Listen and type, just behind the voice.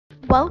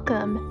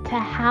Welcome to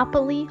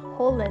Happily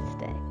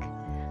Holistic.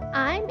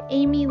 I'm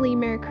Amy Lee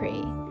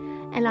Mercury,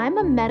 and I'm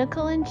a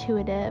medical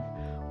intuitive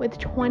with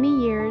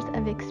 20 years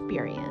of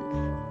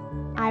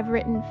experience. I've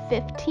written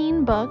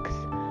 15 books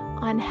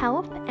on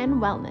health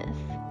and wellness.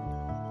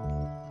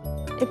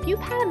 If you've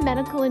had a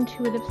medical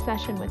intuitive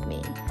session with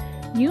me,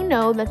 you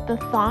know that the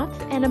thoughts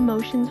and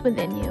emotions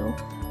within you,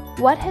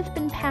 what has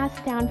been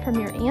passed down from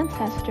your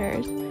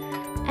ancestors,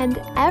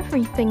 and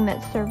everything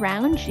that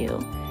surrounds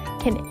you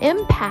can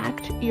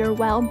impact your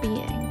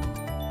well-being.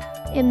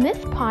 In this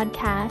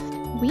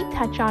podcast, we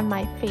touch on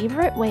my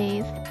favorite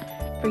ways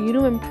for you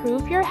to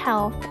improve your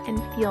health and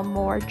feel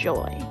more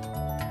joy.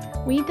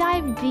 We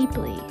dive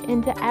deeply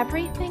into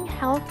everything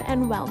health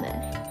and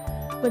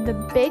wellness with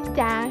a big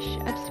dash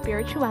of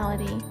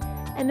spirituality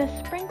and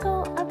a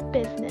sprinkle of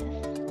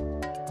business.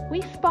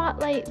 We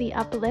spotlight the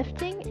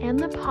uplifting and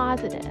the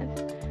positive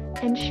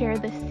and share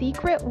the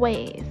secret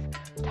ways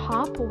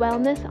top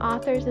wellness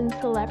authors and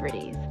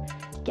celebrities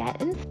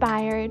get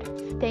inspired,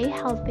 stay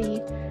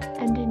healthy,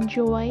 and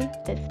enjoy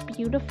this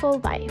beautiful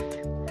life.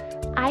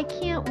 I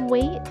can't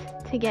wait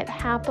to get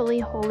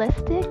happily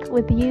holistic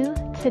with you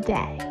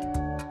today.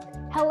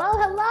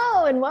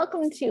 Hello, and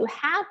welcome to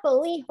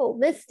Happily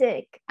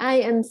Holistic. I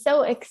am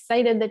so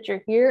excited that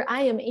you're here.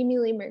 I am Amy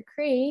Lee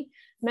Mercury,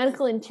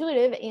 medical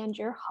intuitive and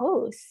your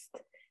host.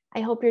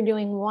 I hope you're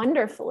doing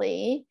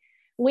wonderfully.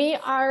 We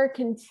are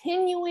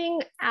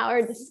continuing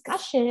our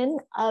discussion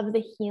of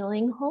the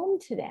healing home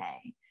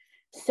today.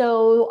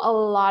 So a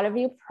lot of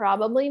you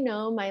probably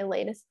know my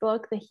latest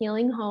book, The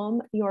Healing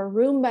Home, Your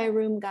Room by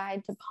Room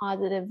Guide to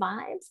Positive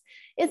Vibes,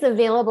 is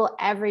available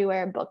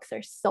everywhere books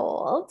are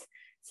sold.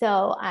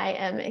 So I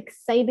am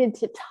excited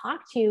to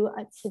talk to you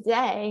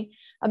today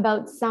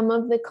about some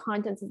of the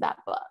contents of that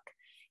book.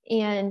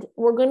 And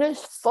we're going to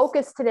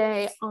focus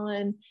today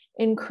on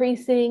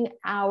increasing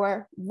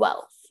our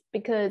wealth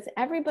because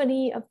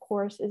everybody, of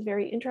course, is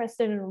very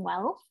interested in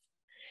wealth.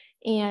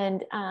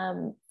 And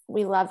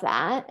we love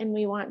that, and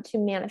we want to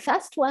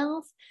manifest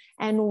wealth,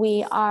 and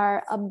we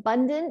are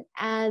abundant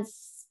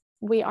as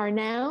we are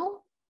now,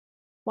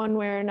 one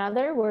way or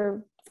another.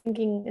 We're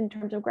thinking in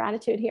terms of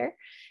gratitude here,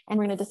 and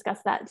we're going to discuss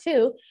that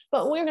too.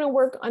 But we're going to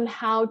work on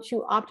how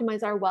to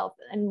optimize our wealth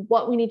and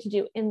what we need to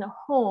do in the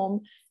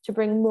home to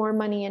bring more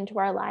money into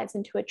our lives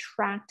and to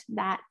attract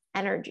that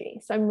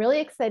energy. So I'm really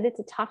excited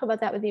to talk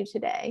about that with you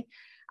today.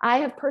 I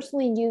have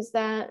personally used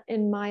that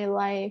in my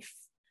life.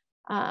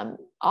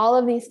 All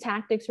of these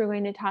tactics we're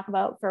going to talk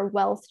about for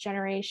wealth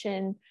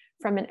generation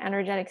from an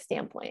energetic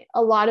standpoint.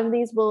 A lot of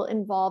these will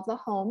involve the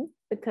home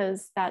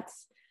because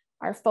that's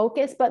our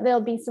focus, but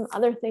there'll be some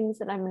other things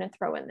that I'm going to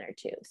throw in there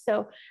too.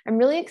 So I'm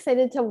really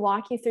excited to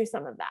walk you through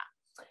some of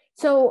that.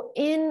 So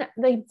in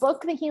the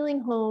book, The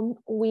Healing Home,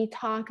 we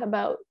talk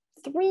about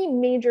 3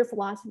 major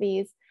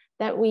philosophies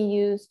that we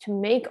use to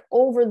make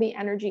over the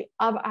energy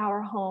of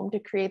our home to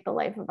create the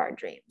life of our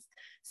dreams.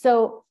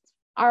 So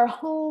our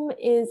home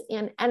is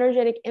an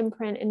energetic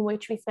imprint in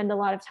which we spend a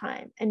lot of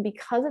time. And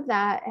because of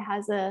that, it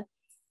has a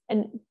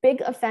big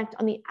effect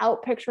on the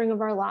outpicturing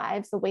of our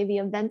lives, the way the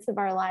events of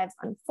our lives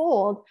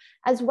unfold,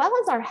 as well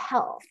as our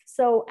health.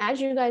 So as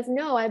you guys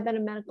know, I've been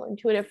a medical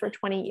intuitive for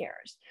 20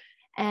 years.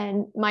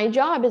 And my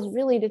job is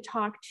really to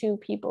talk to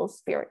people's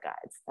spirit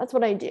guides. That's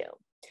what I do.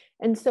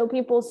 And so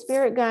people's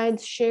spirit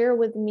guides share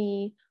with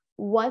me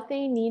what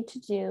they need to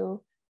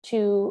do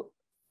to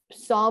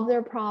solve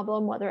their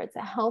problem, whether it's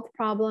a health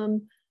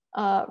problem,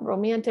 a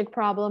romantic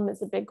problem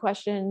is a big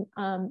question,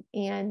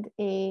 and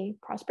a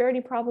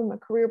prosperity problem, a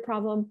career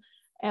problem,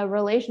 a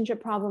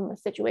relationship problem, a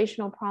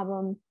situational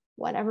problem,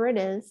 whatever it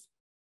is.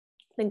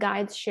 The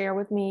guides share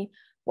with me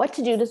what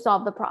to do to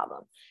solve the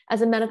problem.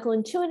 As a medical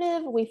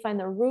intuitive, we find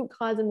the root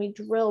cause and we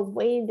drill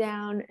way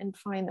down and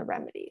find the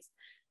remedies.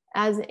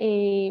 As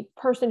a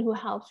person who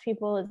helps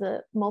people, as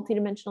a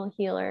multidimensional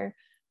healer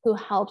who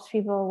helps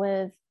people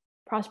with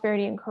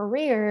prosperity and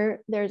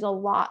career, there's a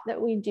lot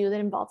that we do that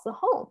involves the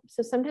home.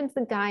 So sometimes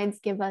the guides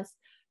give us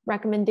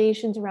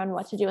recommendations around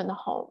what to do in the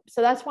home.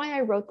 So that's why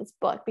I wrote this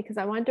book, because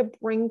I wanted to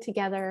bring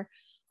together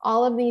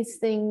all of these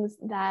things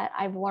that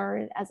I've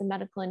learned as a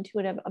medical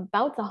intuitive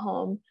about the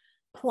home.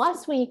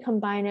 Plus we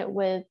combine it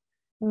with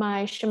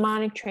my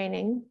shamanic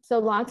training. So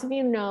lots of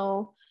you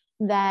know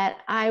that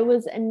I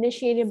was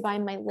initiated by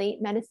my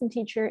late medicine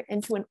teacher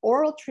into an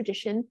oral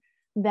tradition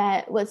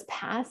that was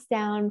passed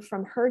down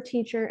from her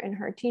teacher and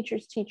her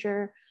teacher's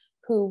teacher,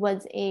 who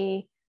was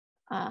a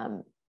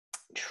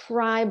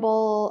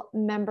tribal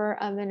member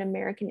of an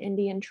American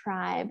Indian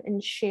tribe,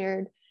 and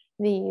shared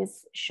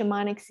these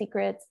shamanic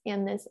secrets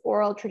and this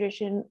oral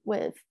tradition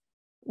with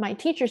my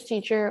teacher's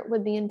teacher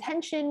with the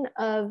intention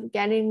of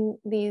getting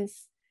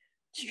these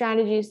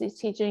strategies, these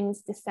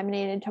teachings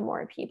disseminated to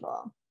more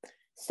people.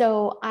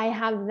 So I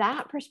have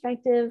that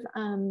perspective.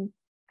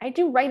 I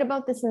do write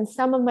about this in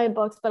some of my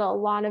books, but a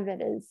lot of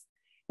it is,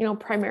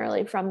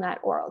 primarily from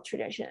that oral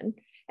tradition.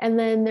 And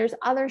then there's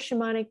other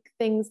shamanic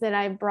things that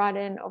I've brought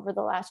in over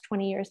the last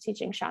 20 years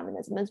teaching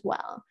shamanism as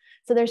well.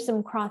 So there's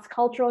some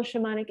cross-cultural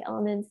shamanic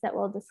elements that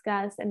we'll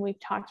discuss and we've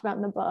talked about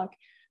in the book.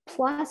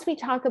 Plus, we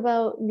talk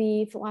about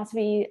the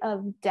philosophy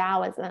of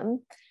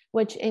Taoism,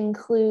 which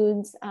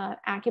includes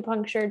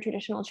acupuncture,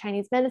 traditional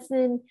Chinese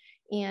medicine,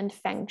 and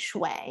Feng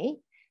Shui.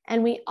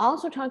 And we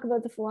also talk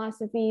about the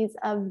philosophies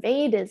of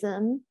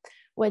Vedism,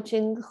 which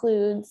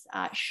includes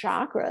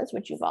chakras,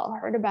 which you've all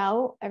heard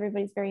about.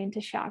 Everybody's very into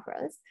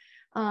chakras.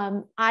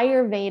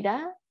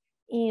 Ayurveda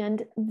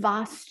and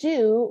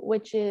Vastu,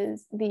 which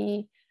is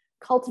the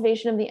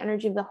cultivation of the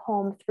energy of the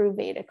home through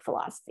Vedic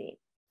philosophy.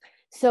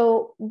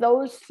 So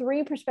those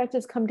three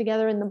perspectives come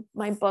together in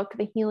my book,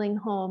 The Healing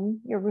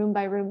Home, Your Room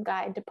by Room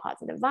Guide to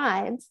Positive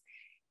Vibes.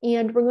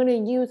 And we're going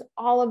to use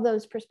all of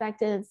those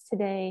perspectives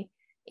today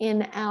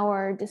in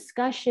our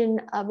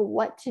discussion of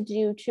what to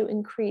do to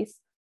increase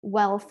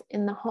wealth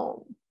in the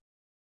home.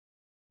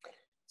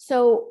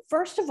 So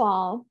first of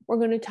all, we're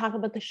going to talk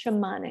about the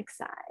shamanic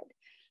side.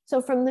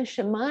 So from the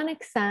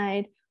shamanic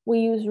side, we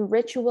use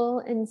ritual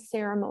and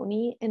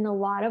ceremony in a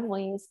lot of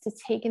ways to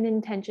take an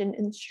intention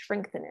and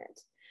strengthen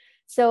it.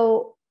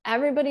 So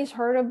everybody's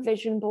heard of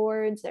vision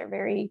boards. They're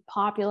very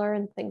popular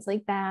and things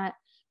like that.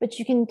 But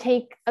you can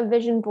take a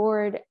vision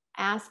board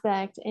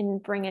aspect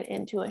and bring it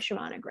into a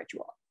shamanic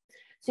ritual.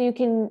 So you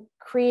can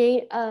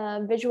create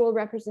a visual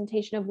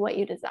representation of what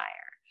you desire.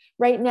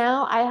 Right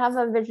now, I have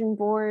a vision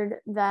board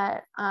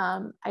that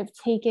I've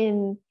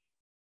taken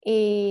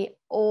a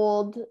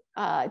old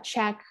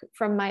check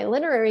from my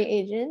literary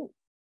agent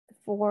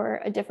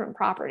for a different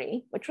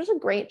property, which was a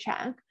great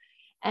check.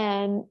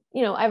 And,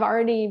 I've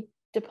already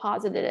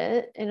deposited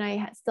it and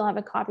I still have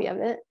a copy of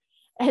it.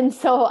 And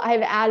so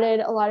I've added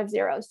a lot of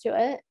zeros to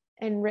it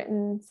and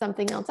written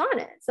something else on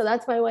it. So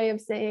that's my way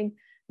of saying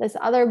this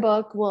other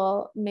book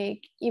will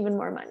make even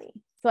more money.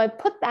 So I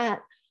put that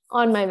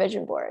on my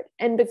vision board.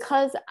 And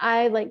because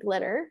I like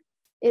glitter,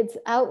 it's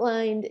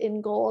outlined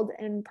in gold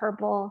and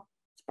purple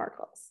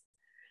sparkles.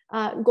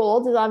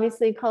 Gold is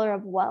obviously a color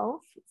of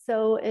wealth.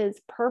 So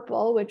is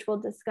purple, which we'll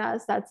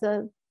discuss. That's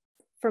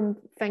from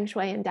Feng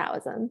Shui and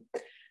Taoism.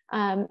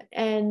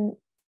 And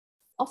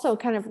also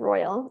kind of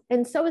royal.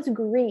 And so is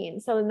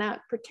green. So in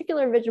that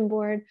particular vision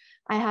board,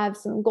 I have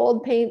some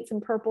gold paint, some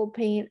purple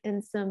paint,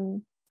 and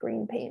some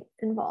green paint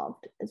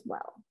involved as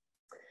well.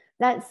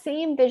 That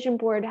same vision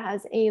board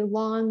has a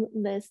long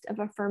list of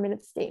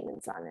affirmative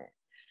statements on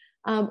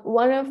it.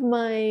 One of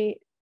my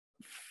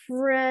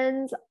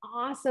friends,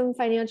 awesome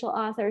financial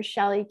author,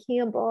 Shelley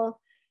Campbell,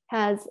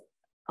 has,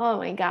 oh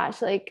my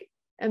gosh, like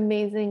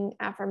amazing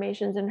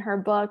affirmations in her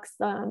books,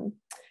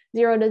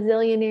 Zero to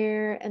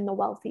Zillionaire and The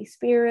Wealthy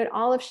Spirit.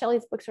 All of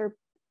Shelley's books are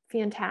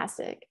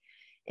fantastic.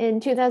 In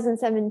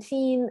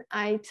 2017,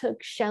 I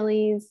took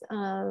Shelley's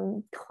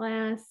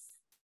class.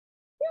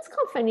 It's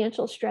called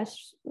Financial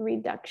Stress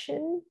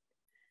Reduction.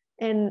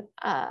 And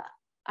I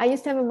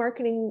used to have a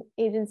marketing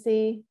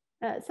agency.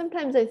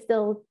 Sometimes I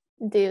still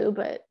do,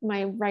 but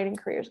my writing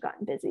career has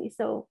gotten busy,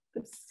 so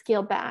it's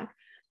scaled back.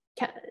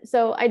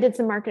 So I did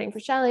some marketing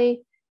for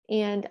Shelley,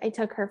 and I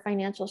took her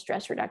financial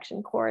stress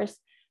reduction course,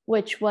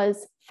 which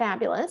was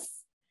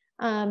fabulous.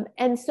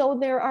 And so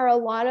there are a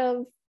lot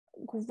of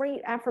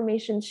great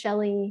affirmations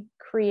Shelley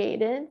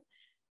created.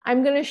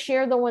 I'm going to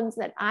share the ones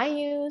that I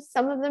use.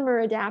 Some of them are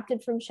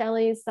adapted from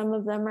Shelley's. Some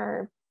of them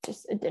are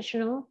just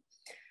additional.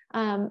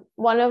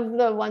 One of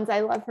the ones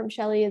I love from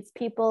Shelley is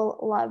people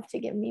love to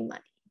give me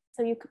money.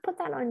 So you could put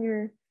that on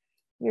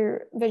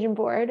your vision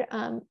board.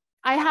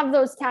 I have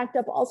those tacked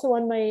up also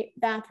on my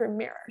bathroom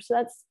mirror. So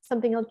that's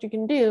something else you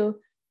can do.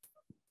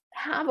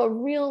 Have a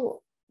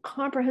real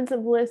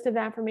comprehensive list of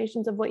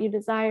affirmations of what you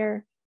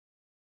desire.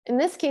 In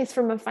this case,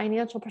 from a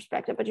financial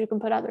perspective, but you can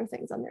put other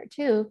things on there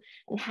too,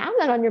 and have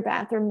that on your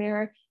bathroom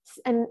mirror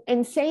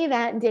and say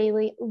that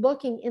daily,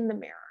 looking in the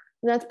mirror.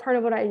 And that's part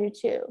of what I do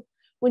too.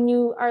 When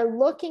you are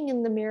looking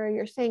in the mirror,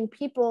 you're saying,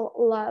 people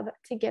love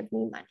to give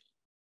me money.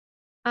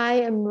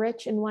 I am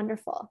rich and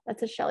wonderful.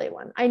 That's a Shelley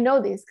one. I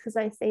know these because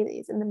I say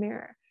these in the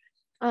mirror.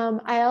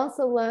 I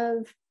also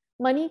love,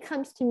 money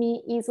comes to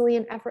me easily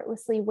and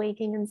effortlessly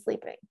waking and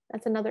sleeping.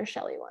 That's another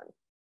Shelley one.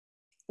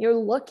 You're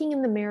looking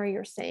in the mirror,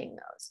 you're saying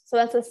those. So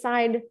that's a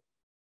side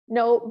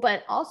note,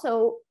 but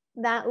also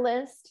that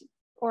list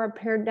or a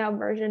pared down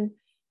version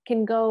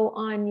can go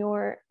on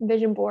your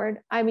vision board.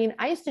 I mean,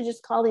 I used to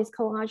just call these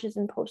collages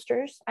and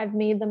posters. I've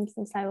made them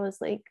since I was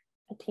like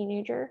a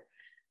teenager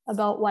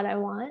about what I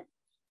want.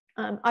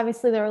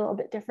 Obviously, they're a little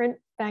bit different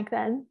back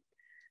then.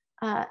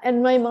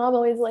 And my mom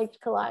always liked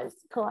collages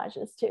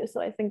too.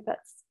 So I think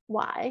that's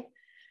why.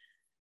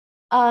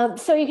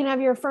 So you can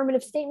have your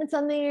affirmative statements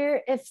on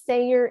there. If,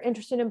 say, you're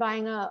interested in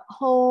buying a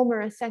home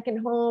or a second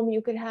home,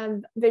 you could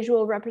have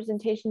visual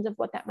representations of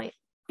what that might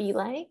be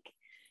like.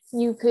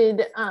 You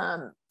could,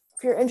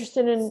 if you're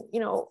interested in,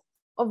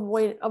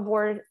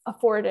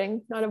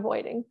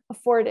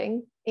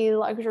 affording a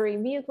luxury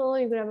vehicle,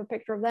 you could have a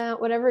picture of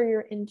that, whatever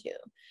you're into.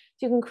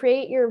 So you can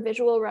create your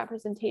visual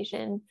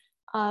representation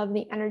of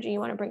the energy you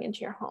want to bring into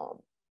your home.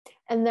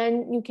 And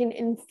then you can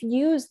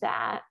infuse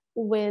that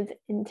with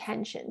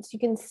intentions. You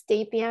can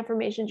state the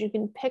affirmations, you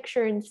can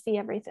picture and see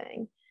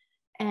everything.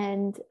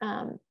 And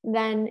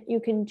then you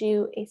can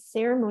do a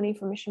ceremony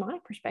from a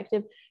shamanic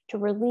perspective to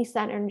release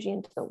that energy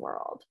into the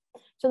world.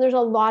 So there's a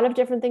lot of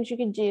different things you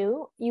can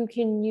do. You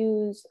can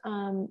use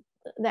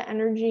the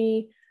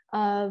energy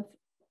of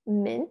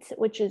mint,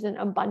 which is an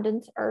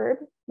abundance herb,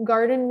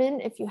 garden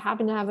mint, if you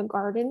happen to have a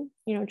garden,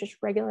 just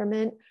regular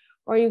mint,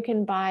 or you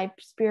can buy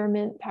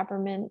spearmint,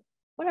 peppermint,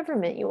 whatever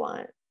mint you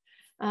want.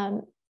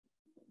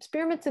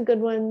 Spearmint's a good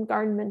one.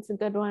 Garden mint's a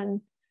good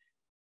one.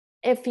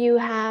 If you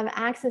have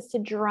access to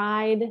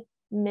dried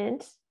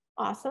mint,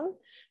 awesome.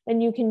 Then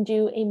you can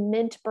do a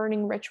mint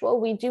burning ritual.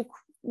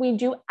 We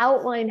do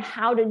outline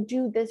how to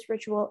do this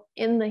ritual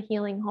in the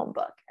Healing Home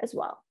book as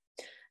well.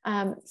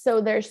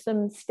 So there's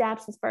some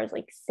steps as far as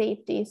like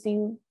safety,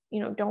 so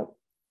you don't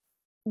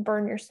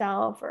burn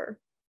yourself or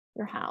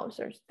your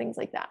house or things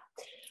like that.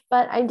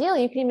 But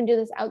ideally, you can even do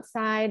this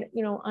outside,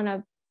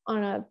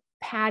 on a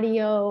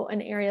patio,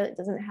 an area that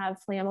doesn't have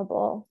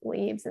flammable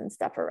leaves and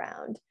stuff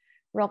around,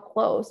 real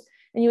close.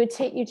 And you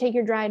take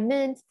your dried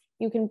mint.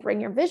 You can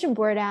bring your vision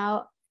board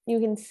out. You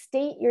can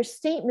state your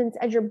statements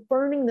as you're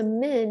burning the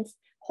mint,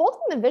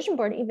 holding the vision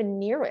board even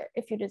near it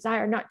if you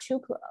desire, not too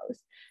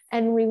close,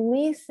 and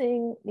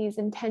releasing these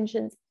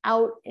intentions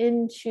out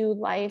into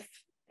life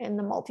in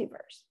the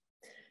multiverse.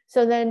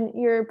 So then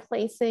you're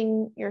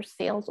placing your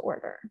sales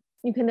order.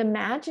 You can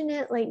imagine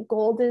it like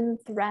golden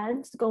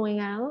threads going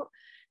out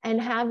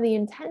and have the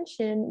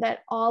intention that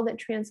all that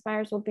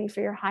transpires will be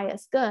for your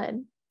highest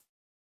good.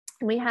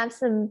 And we have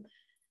some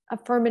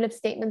affirmative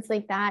statements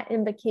like that,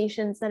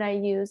 invocations that I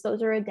use.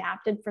 Those are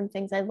adapted from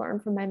things I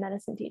learned from my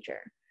medicine teacher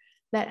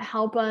that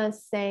help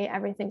us say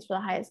everything's for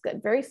the highest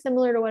good. Very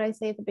similar to what I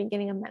say at the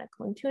beginning of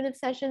medical intuitive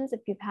sessions,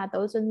 if you've had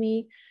those with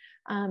me.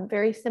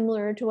 Very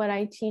similar to what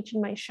I teach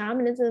in my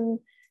shamanism,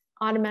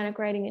 automatic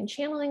writing and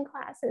channeling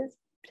classes,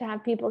 to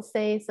have people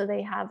say, so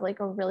they have like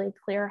a really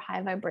clear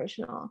high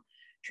vibrational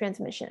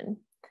transmission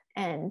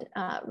and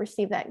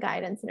receive that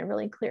guidance in a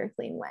really clear,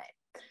 clean way.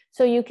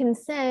 So you can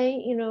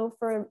say,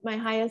 for my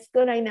highest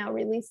good, I now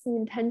release the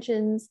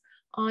intentions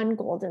on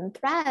golden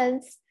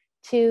threads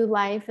to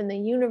life and the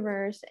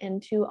universe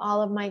and to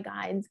all of my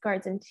guides,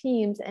 guards, and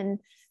teams,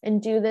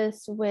 and do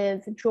this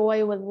with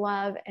joy, with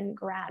love, and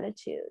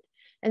gratitude.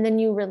 And then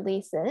you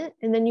release it,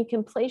 and then you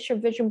can place your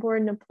vision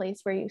board in a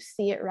place where you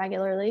see it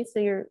regularly. So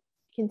you're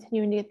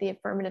continuing to get the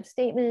affirmative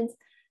statements,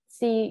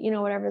 see,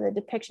 whatever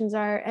the depictions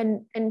are,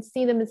 and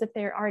see them as if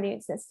they're already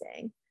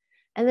existing.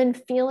 And then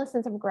feel a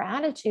sense of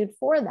gratitude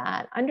for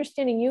that,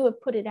 understanding you have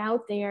put it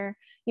out there.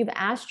 You've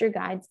asked your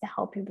guides to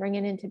help you bring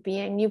it into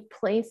being. You've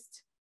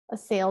placed a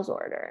sales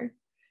order.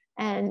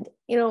 And,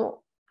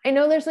 I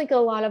know there's like a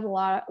lot of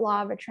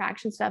law of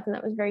attraction stuff, and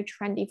that was very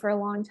trendy for a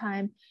long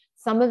time.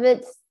 Some of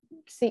it's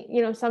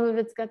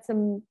got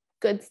some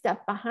good stuff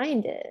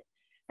behind it.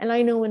 And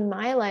I know in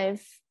my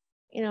life,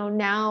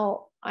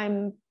 now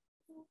I'm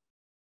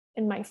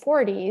in my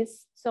 40s,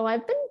 so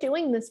I've been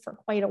doing this for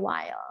quite a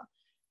while.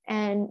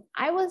 And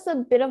I was a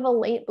bit of a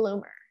late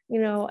bloomer.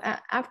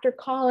 After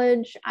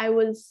college, I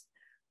was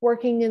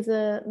working as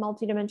a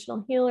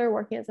multidimensional healer,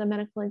 working as a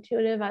medical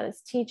intuitive. I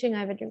was teaching. I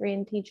have a degree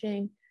in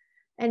teaching.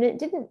 And it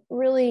didn't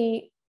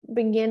really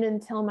begin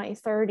until my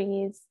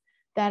 30s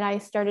that I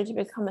started to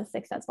become a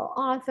successful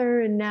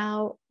author. And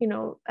now,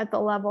 at the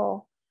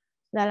level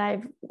that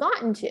I've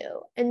gotten to.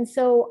 And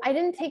so I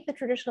didn't take the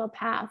traditional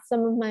path.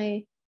 Some of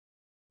my,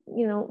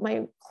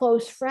 my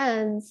close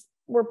friends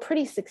were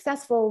pretty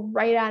successful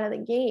right out of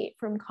the gate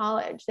from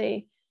college.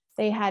 They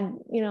had,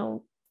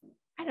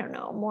 I don't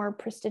know, more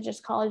prestigious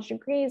college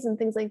degrees and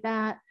things like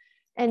that.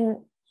 And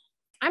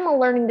I'm a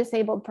learning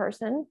disabled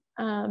person.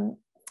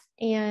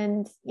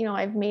 And,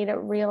 I've made a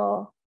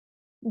real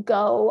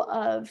go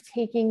of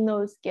taking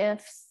those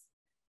gifts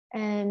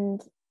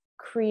and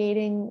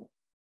creating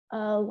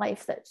a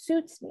life that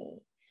suits me.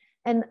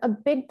 And a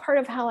big part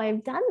of how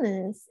I've done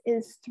this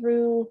is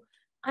through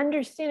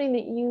understanding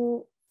that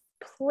you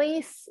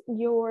place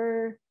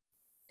your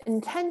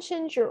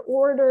intentions, your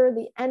order,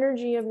 the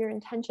energy of your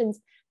intentions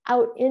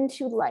out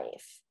into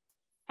life,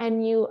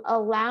 and you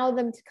allow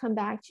them to come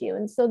back to you.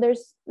 And so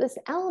there's this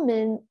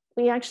element,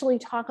 we actually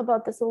talk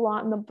about this a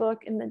lot in the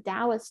book, in the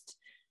Taoist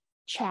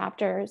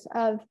chapters,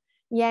 of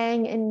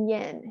yang and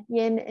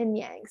yin and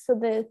yang. So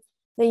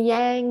the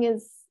yang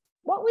is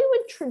what we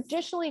would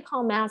traditionally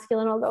call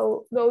masculine,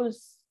 although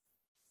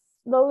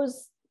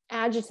those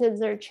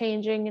adjectives are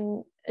changing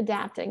and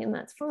adapting, and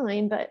that's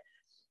fine. But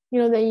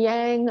the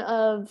yang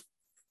of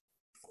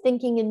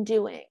thinking and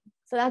doing.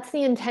 So that's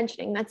the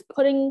intentioning. That's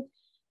putting,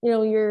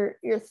 your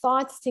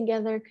thoughts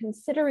together,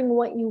 considering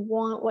what you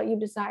want, what you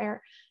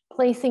desire,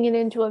 placing it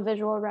into a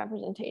visual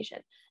representation.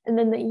 And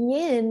then the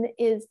yin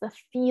is the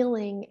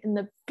feeling and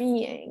the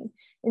being.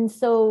 And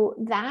so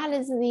that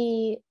is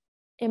the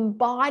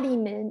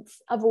embodiment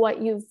of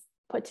what you've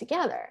put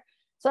together.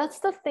 So that's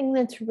the thing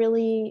that's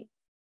really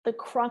the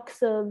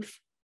crux of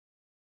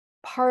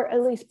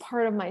at least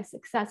part of my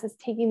success, is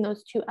taking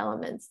those two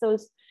elements,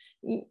 those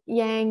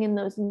yang and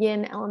those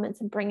yin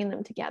elements, and bringing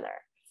them together,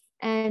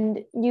 and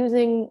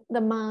using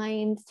the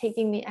mind,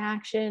 taking the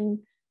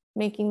action,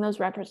 making those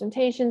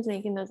representations,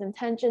 making those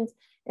intentions,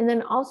 and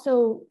then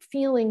also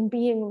feeling,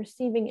 being,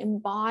 receiving,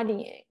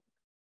 embodying,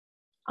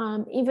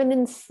 even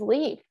in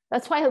sleep.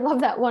 That's why I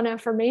love that one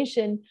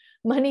affirmation: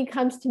 money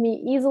comes to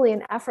me easily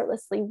and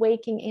effortlessly,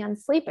 waking and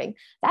sleeping.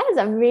 That is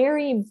a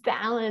very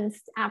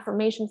balanced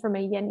affirmation from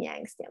a yin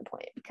yang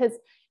standpoint, because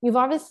you've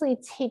obviously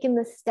taken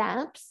the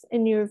steps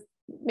and you're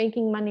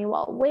making money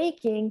while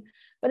waking,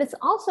 but it's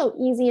also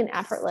easy and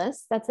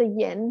effortless. That's a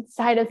yin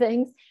side of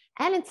things.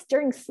 And it's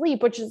during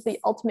sleep, which is the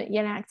ultimate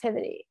yin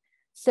activity.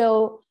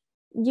 So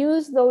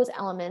use those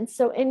elements.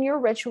 So in your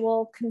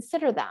ritual,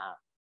 consider that.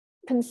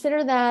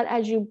 Consider that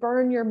as you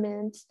burn your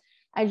mint,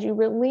 as you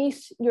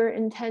release your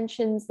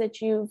intentions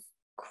that you've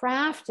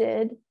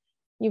crafted.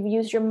 You've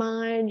used your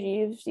mind,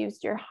 you've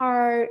used your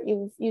heart,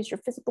 you've used your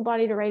physical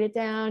body to write it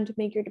down, to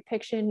make your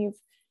depiction, you've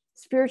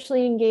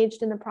spiritually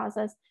engaged in the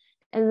process,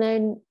 and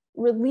then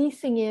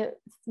releasing it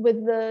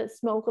with the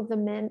smoke of the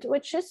mint,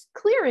 which is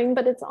clearing,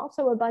 but it's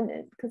also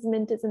abundant because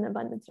mint is an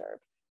abundance herb.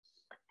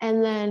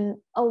 And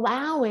then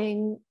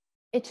allowing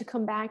it to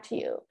come back to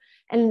you,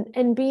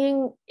 and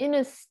being in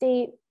a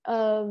state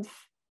of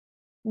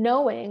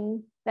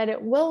knowing that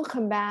it will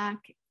come back,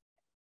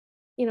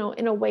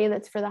 in a way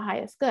that's for the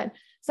highest good.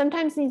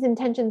 Sometimes these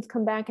intentions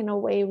come back in a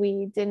way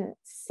we didn't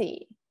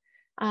see.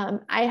 I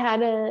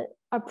had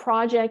a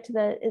project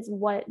that is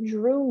what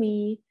drew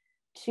me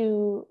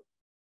to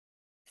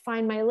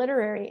find my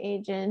literary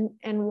agent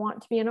and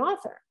want to be an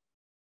author.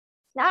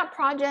 That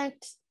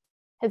project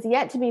has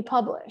yet to be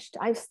published.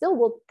 I still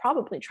will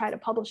probably try to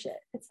publish it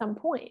at some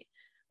point,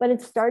 but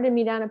it started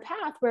me down a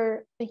path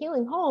where The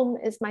Healing Home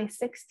is my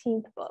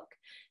 16th book,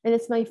 and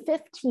it's my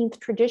 15th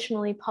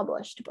traditionally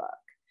published book.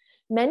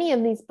 Many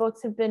of these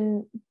books have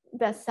been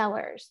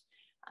bestsellers.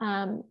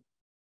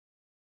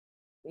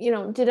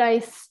 Did I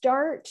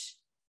start?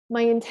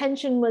 My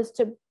intention was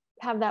to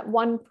have that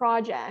one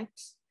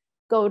project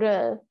go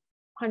to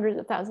hundreds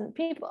of thousands of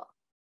people.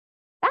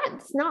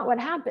 That's not what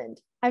happened.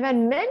 I've had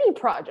many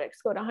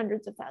projects go to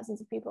hundreds of thousands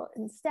of people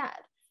instead.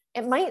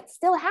 It might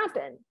still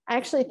happen. I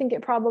actually think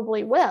it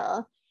probably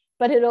will,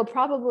 but it'll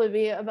probably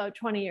be about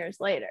 20 years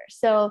later.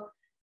 So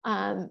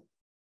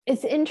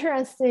it's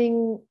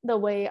interesting the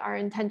way our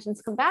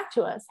intentions come back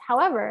to us.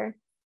 However,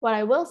 what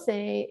I will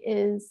say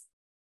is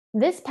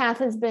this path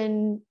has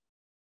been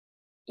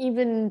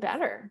even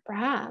better,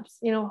 perhaps,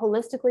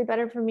 holistically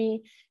better for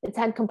me. It's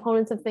had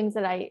components of things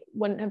that I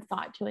wouldn't have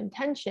thought to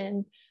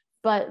intention,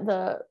 but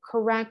the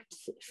correct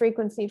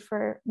frequency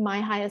for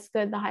my highest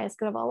good, the highest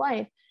good of all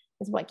life,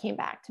 is what came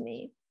back to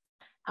me.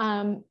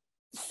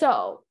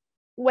 So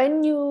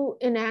when you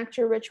enact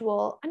your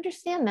ritual,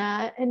 understand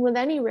that. And with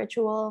any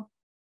ritual,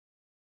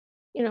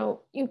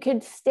 you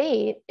could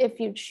state, if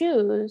you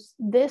choose,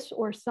 this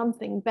or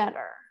something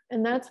better.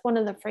 And that's one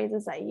of the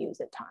phrases I use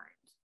at times.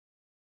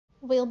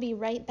 We'll be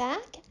right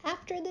back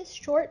after this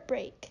short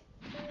break.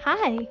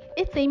 Hi,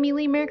 it's Amy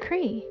Lee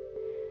Mercury.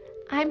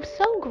 I'm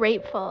so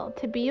grateful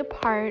to be a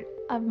part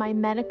of my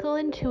medical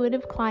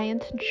intuitive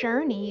clients'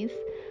 journeys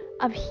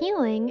of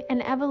healing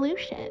and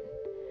evolution.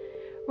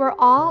 We're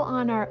all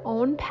on our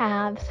own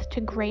paths to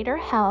greater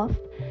health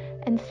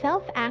and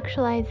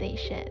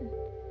self-actualization.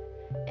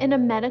 In a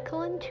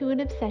medical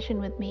intuitive session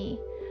with me,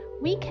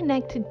 we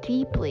connect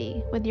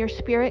deeply with your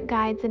spirit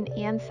guides and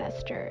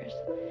ancestors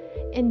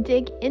and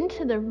dig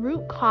into the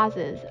root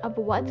causes of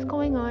what's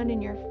going on in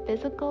your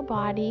physical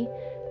body,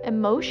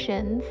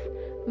 emotions,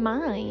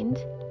 mind,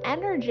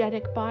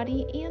 energetic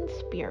body, and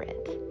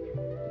spirit.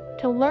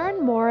 To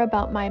learn more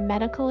about my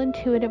medical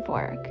intuitive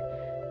work,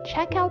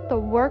 check out the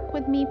Work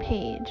With Me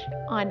page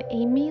on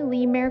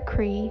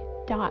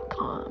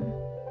amyleemercury.com.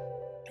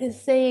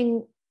 Is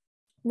saying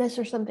this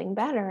or something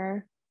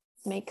better,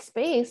 make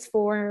space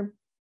for,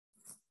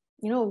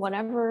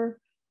 whatever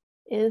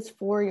is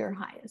for your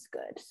highest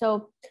good.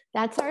 So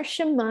that's our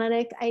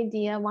shamanic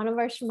idea, one of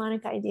our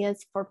shamanic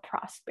ideas for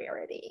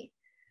prosperity.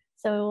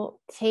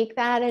 So take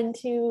that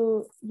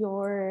into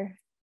your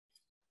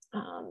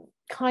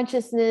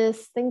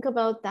consciousness, think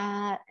about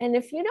that. And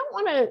if you don't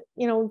want to,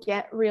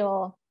 get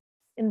real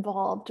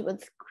involved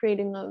with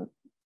creating a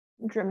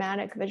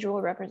dramatic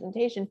visual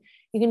representation,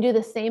 you can do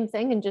the same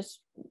thing and just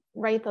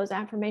write those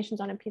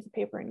affirmations on a piece of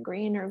paper in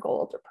green or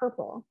gold or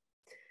purple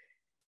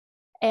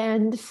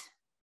and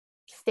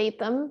state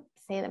them,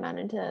 say them out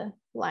into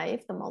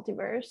life, the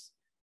multiverse.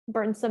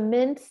 Burn some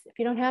mint. If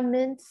you don't have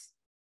mint,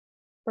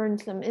 burn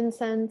some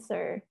incense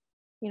or,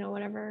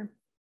 whatever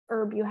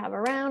herb you have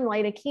around.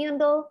 Light a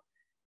candle.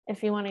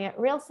 If you want to get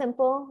real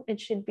simple, it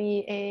should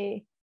be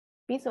a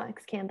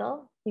beeswax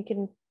candle. You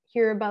can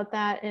hear about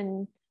that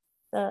in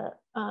the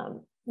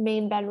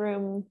main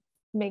bedroom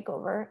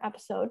makeover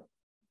episode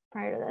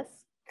prior to this.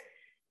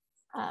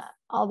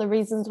 All the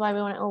reasons why we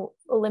want to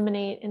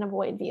eliminate and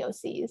avoid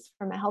VOCs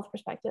from a health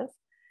perspective.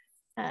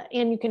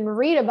 And you can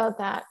read about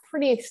that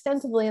pretty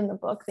extensively in the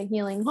book, The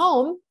Healing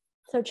Home.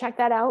 So check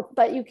that out.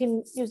 But you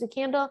can use a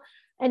candle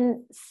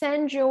and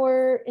send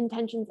your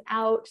intentions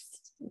out,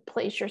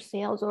 place your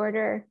sales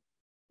order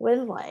with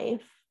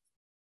life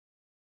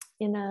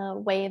in a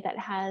way that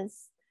has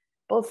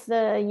both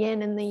the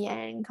yin and the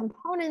yang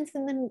components,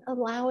 and then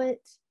allow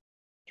it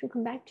to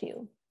come back to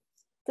you.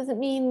 Doesn't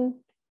mean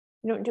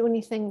you don't do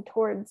anything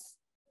towards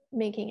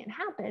making it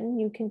happen.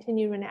 You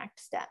continue to enact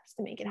steps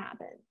to make it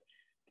happen.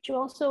 But you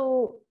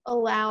also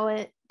allow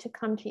it to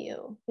come to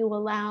you. You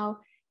allow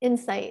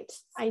insight,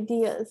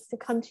 ideas to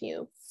come to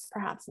you,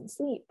 perhaps in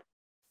sleep.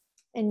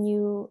 And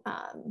you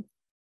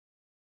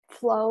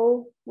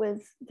flow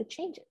with the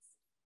changes.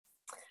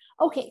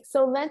 Okay,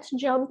 so let's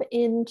jump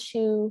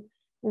into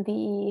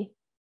the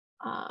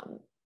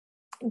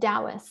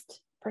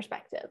Taoist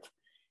perspective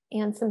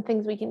and some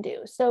things we can do.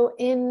 So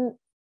in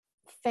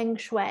Feng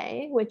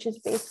Shui, which is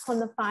based on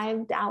the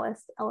 5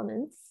 Taoist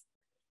elements,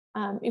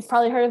 you've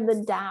probably heard of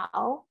the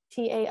Tao,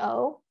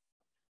 T-A-O.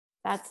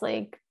 That's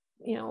like,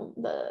 you know,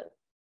 the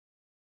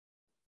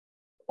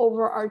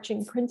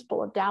overarching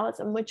principle of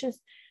Taoism, which is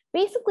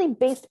basically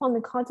based on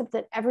the concept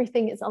that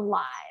everything is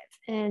alive.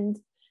 And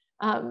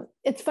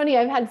it's funny,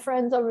 I've had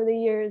friends over the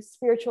years,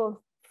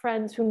 spiritual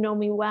friends who know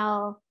me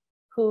well,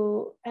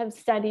 who have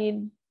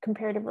studied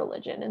comparative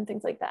religion and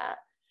things like that,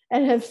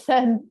 and have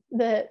said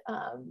that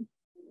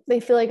they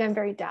feel like I'm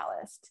very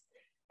Taoist.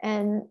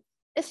 And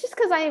it's just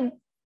because I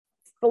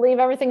believe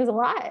everything is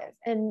alive.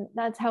 And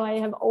that's how I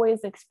have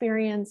always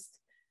experienced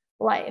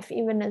life.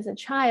 Even as a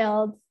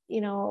child, you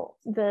know,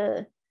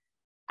 the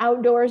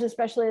outdoors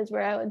especially is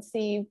where I would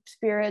see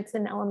spirits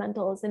and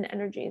elementals and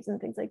energies and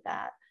things like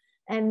that.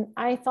 And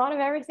I thought of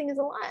everything as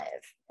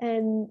alive.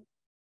 And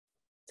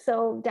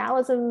so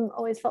Taoism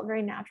always felt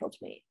very natural to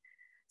me.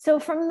 So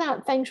from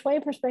that Feng Shui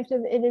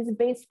perspective, it is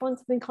based on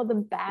something called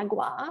the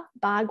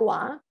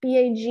Bagua,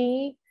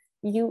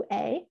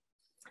 B-A-G-U-A.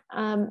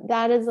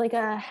 That is like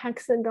a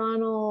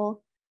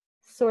hexagonal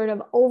sort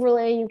of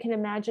overlay you can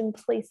imagine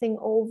placing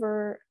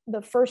over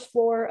the first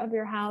floor of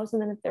your house,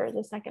 and then if there is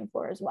a second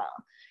floor as well.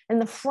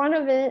 And the front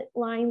of it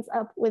lines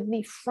up with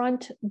the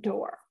front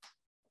door,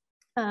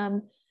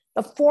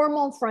 the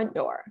formal front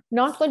door,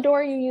 not the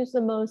door you use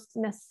the most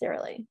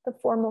necessarily, the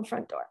formal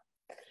front door.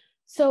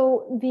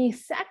 So the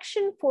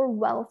section for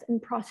wealth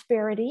and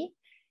prosperity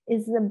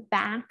is the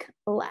back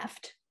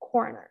left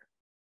corner.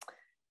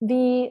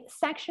 The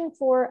section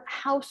for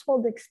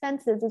household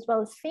expenses as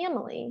well as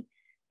family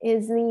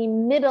is the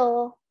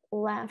middle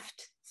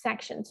left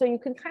section. So you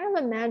can kind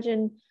of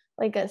imagine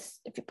like if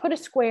you put a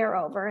square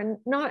over, and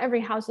not every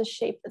house is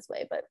shaped this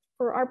way, but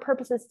for our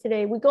purposes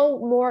today, we go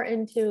more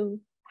into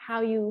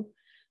how you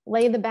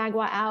lay the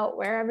bagua out,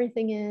 where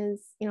everything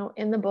is, you know,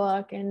 in the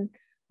book, and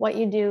what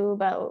you do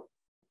about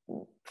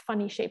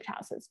funny shaped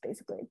houses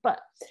basically. But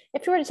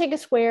if you were to take a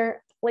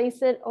square,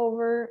 place it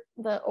over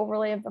the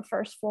overlay of the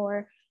first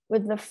floor,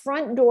 with the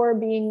front door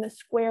being the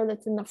square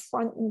that's in the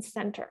front and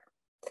center,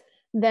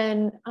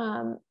 then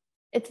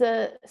it's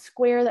a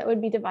square that would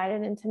be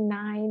divided into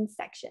 9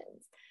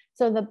 sections.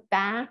 So the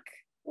back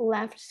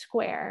left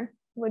square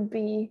would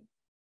be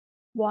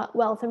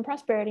wealth and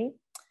prosperity.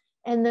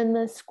 And then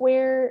the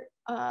square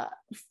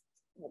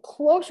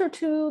closer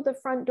to the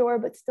front door,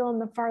 but still in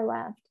the far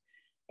left,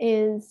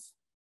 is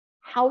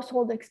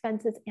household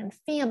expenses and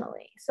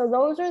family. So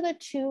those are the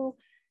 2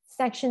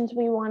 sections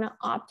we want to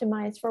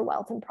optimize for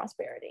wealth and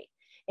prosperity.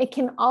 It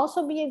can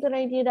also be a good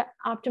idea to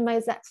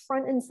optimize that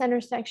front and center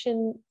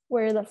section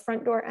where the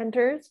front door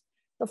enters,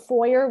 the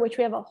foyer, which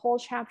we have a whole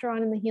chapter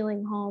on in the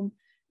Healing Home.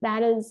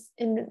 That is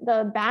in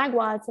the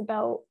Bagua, it's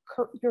about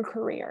your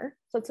career.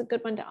 So it's a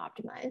good one to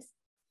optimize.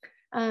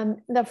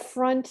 The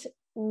front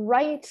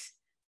right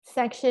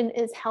section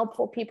is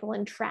helpful people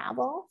in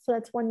travel. So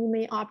that's one you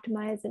may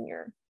optimize in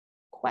your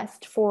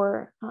quest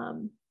for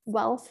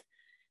wealth.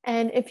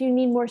 And if you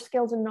need more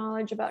skills and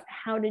knowledge about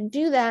how to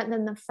do that,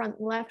 then the front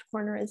left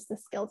corner is the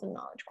skills and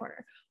knowledge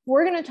corner.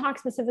 We're going to talk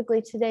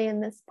specifically today in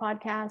this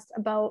podcast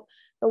about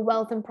the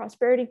wealth and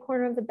prosperity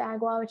corner of the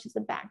Bagua, which is the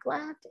back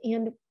left,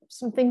 and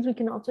some things we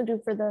can also do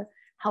for the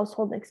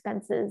household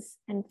expenses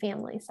and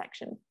family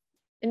section,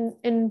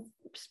 in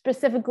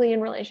specifically in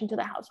relation to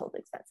the household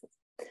expenses.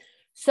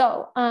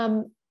 So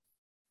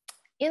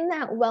in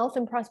that wealth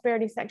and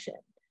prosperity section,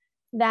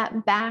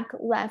 that back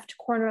left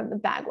corner of the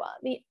Bagua,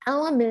 the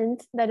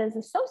element that is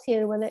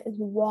associated with it is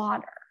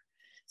water.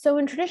 So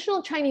in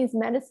traditional Chinese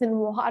medicine,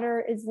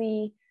 water is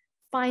the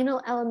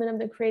final element of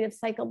the creative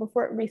cycle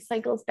before it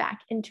recycles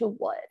back into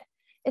wood.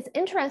 It's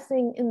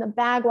interesting in the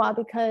Bagua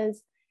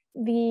because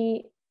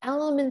the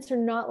elements are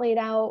not laid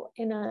out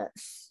in a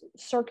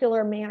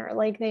circular manner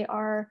like they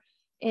are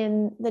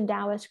in the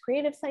Taoist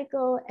creative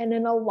cycle, and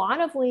in a lot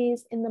of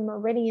ways in the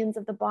meridians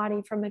of the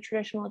body from a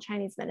traditional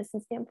Chinese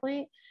medicine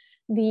standpoint.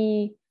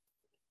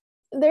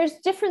 There's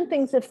different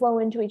things that flow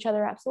into each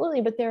other,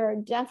 absolutely, but there are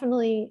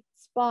definitely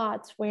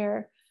spots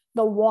where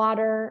the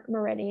water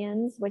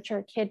meridians, which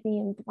are kidney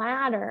and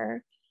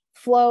bladder,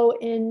 flow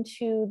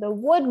into the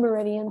wood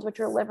meridians, which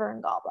are liver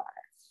and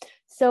gallbladder.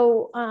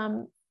 So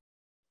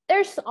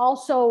there's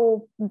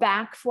also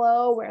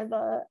backflow where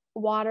the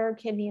water,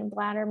 kidney, and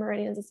bladder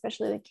meridians,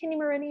 especially the kidney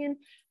meridian,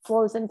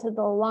 flows into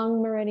the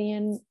lung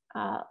meridian,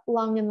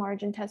 lung and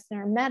large intestine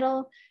are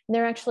metal, and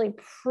they're actually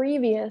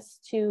previous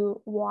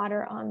to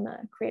water on the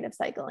creative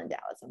cycle in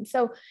Taoism.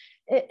 So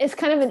it's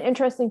kind of an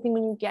interesting thing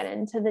when you get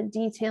into the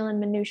detail and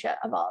minutia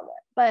of all of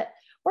it. But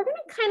we're going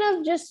to kind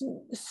of just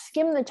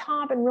skim the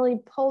top and really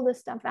pull the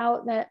stuff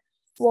out that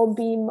will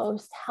be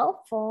most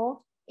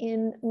helpful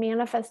in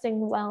manifesting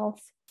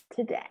wealth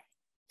today.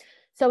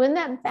 So in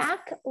that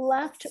back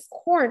left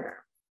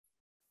corner,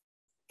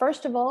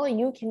 first of all,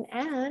 you can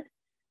add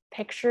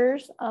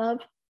pictures of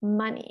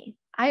money.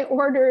 I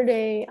ordered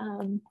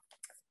an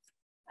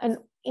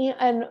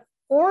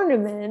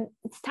ornament.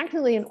 It's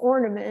technically an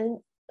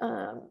ornament.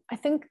 I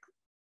think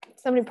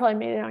somebody probably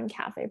made it on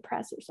Cafe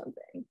Press or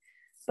something,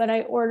 but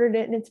I ordered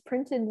it and it's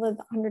printed with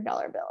 $100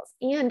 bills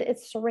and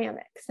it's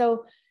ceramic.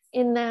 So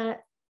in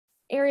that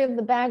area of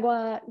the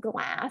bagua,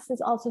 glass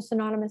is also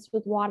synonymous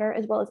with water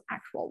as well as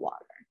actual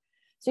water.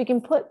 So you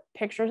can put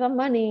pictures of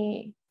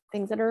money,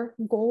 things that are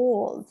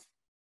gold,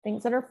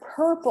 things that are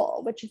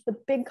purple, which is the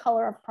big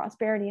color of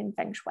prosperity in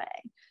Feng Shui,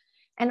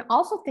 and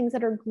also things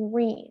that are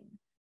green.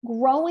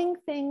 Growing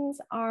things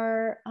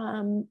are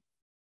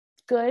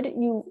good.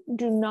 You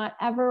do not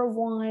ever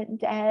want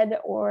dead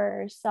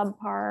or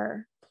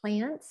subpar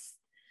plants.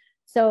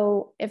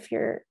 So if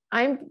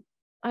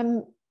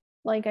I'm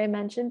like I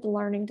mentioned,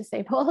 learning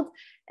disabled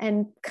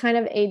and kind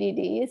of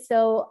ADD.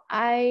 So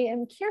I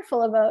am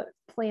careful about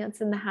plants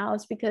in the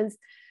house because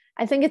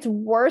I think it's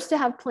worse to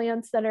have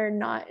plants that are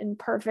not in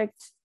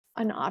perfect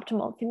and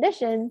optimal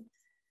condition.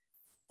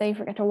 They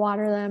forget to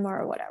water them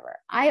or whatever.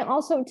 I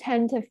also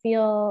tend to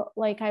feel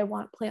like I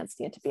want plants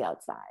to get to be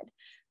outside.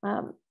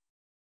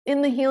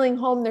 In the healing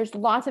home, there's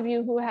lots of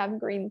you who have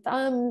green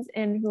thumbs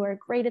and who are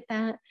great at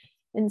that.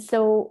 And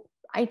so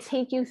I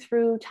take you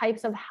through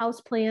types of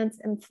houseplants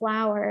and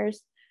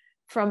flowers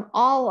from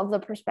all of the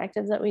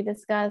perspectives that we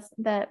discussed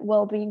that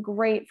will be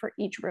great for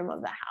each room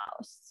of the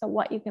house. So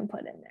what you can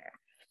put in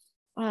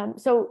there.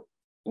 So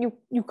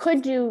you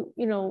could do,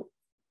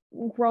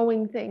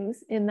 growing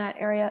things in that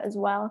area as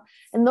well.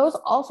 And those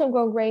also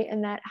go great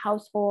in that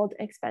household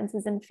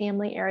expenses and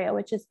family area,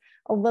 which is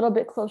a little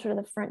bit closer to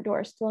the front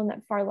door, still in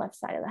that far left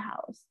side of the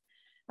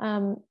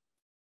house.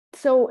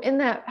 So in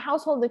that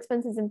household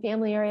expenses and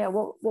family area,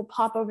 we'll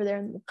pop over there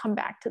and we'll come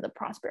back to the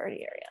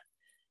prosperity area.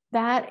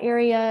 That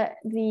area,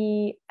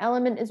 the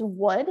element is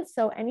wood.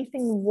 So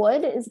anything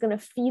wood is going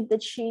to feed the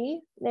chi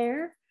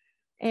there.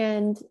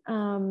 And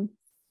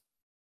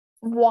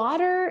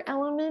water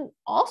element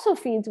also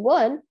feeds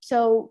wood.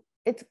 So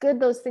it's good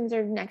those things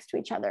are next to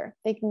each other.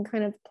 They can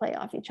kind of play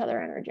off each other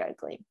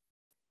energetically.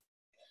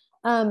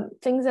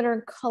 Things that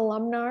are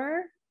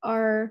columnar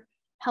are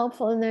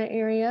helpful in that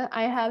area.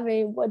 I have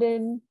a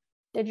wooden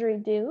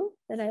didgeridoo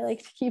that I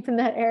like to keep in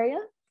that area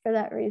for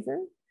that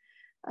reason.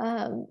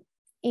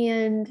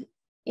 And,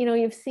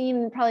 you've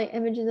seen probably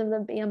images of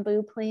the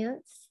bamboo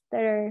plants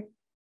that are,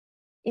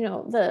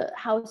 the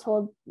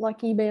household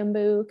lucky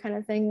bamboo kind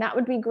of thing. That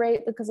would be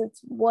great because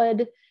it's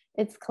wood,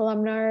 it's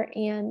columnar,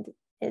 and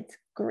it's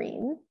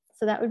green.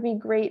 So that would be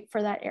great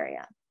for that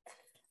area.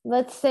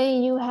 Let's say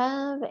you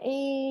have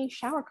a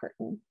shower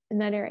curtain in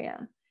that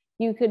area.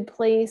 You could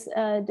place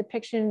a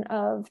depiction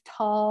of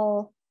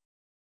tall,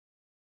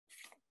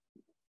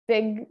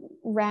 big,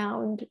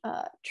 round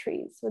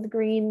trees with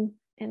green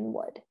and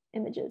wood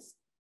images,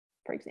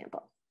 for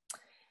example.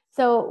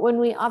 So when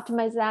we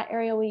optimize that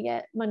area, we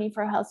get money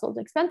for household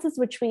expenses,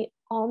 which we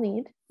all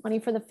need, money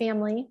for the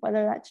family,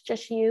 whether that's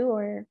just you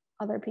or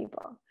other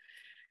people.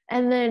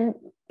 And then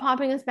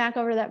popping us back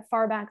over to that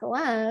far back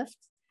left,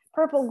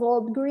 purple,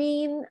 gold,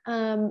 green,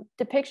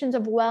 depictions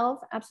of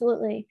wealth,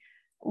 absolutely.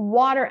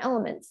 Water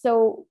elements.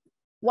 So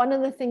one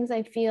of the things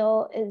I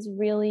feel is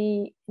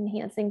really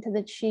enhancing to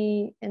the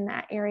chi in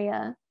that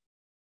area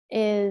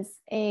is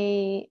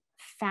a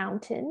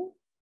fountain.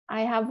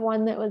 I have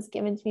one that was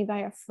given to me by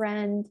a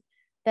friend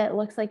that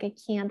looks like a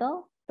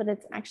candle, but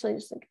it's actually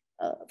just like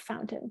a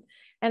fountain.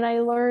 And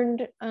I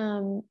learned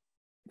from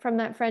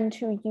that friend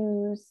to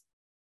use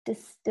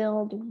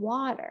distilled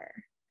water.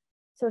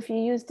 So if you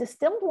use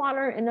distilled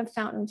water in a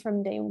fountain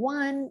from day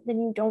one, then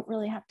you don't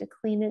really have to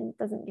clean it. It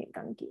doesn't get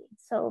gunky.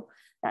 So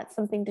that's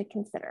something to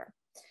consider.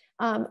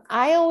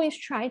 I always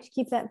try to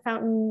keep that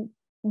fountain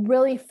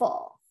really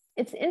full.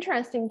 It's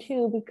interesting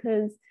too,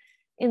 because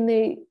in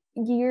the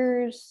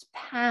years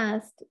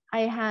past,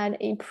 I had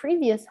a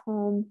previous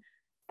home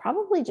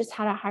probably just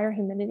had a higher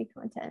humidity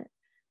content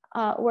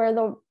where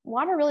the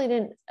water really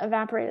didn't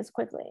evaporate as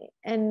quickly.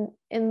 And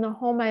in the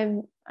home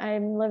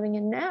I'm living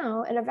in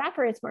now, it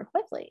evaporates more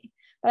quickly,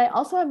 but I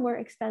also have more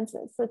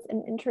expenses. So it's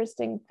an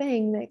interesting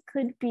thing that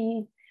could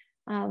be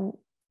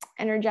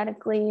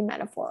energetically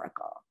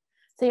metaphorical.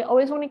 So you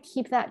always want to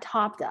keep that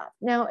topped up.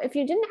 Now, if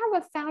you didn't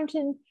have a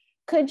fountain,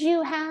 could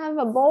you have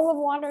a bowl of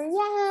water?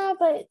 Yeah,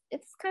 but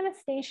it's kind of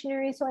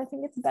stationary. So I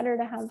think it's better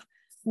to have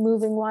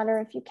moving water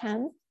if you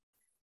can.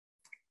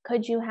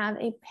 Could you have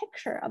a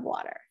picture of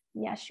water?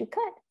 Yes, you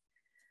could.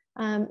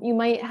 You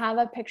might have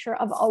a picture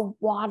of a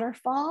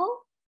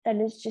waterfall that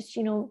is just,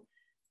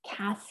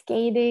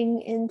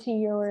 cascading into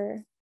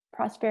your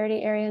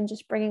prosperity area and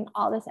just bringing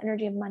all this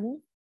energy of money.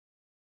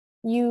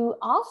 You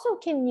also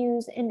can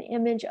use an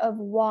image of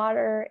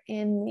water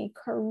in the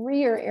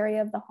career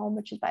area of the home,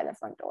 which is by the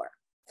front door.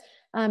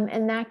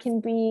 And that can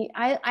be,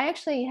 I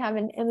actually have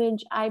an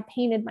image I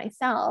painted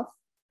myself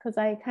because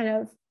I kind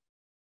of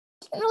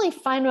didn't really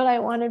find what I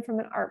wanted from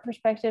an art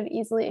perspective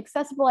easily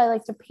accessible. I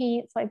like to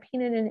paint, so I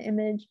painted an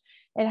image.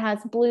 It has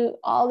blue,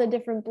 all the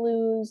different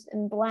blues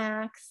and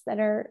blacks that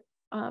are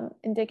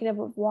indicative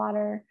of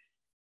water,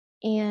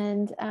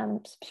 and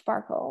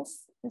sparkles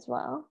as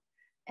well.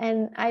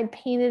 And I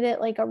painted it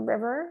like a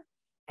river.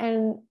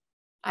 And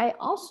I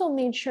also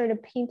made sure to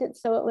paint it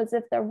so it was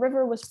if the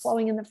river was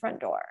flowing in the front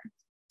door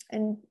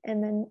and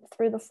then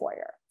through the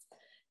foyer,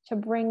 to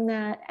bring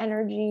that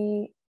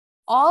energy,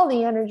 all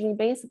the energy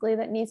basically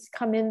that needs to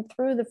come in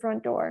through the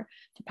front door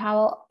to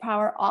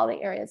power all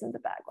the areas of the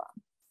bagua.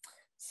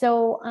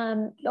 So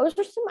those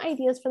are some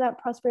ideas for that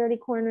prosperity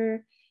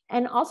corner.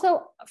 And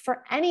also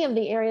for any of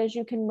the areas,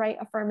 you can write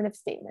affirmative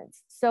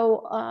statements.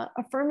 So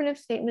affirmative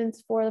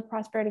statements for the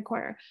prosperity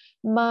corner.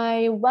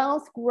 My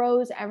wealth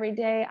grows every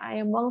day. I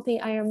am wealthy.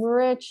 I am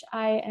rich.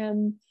 I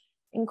am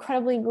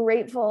incredibly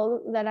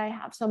grateful that I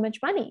have so much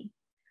money.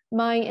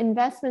 My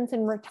investments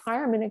in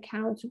retirement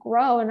accounts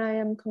grow, and I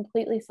am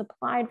completely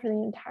supplied for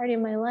the entirety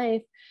of my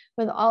life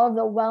with all of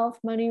the wealth,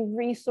 money,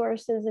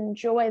 resources, and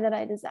joy that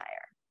I desire.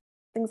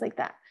 Things like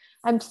that.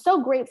 I'm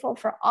so grateful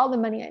for all the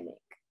money I make.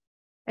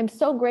 I'm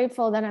so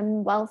grateful that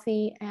I'm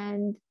wealthy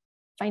and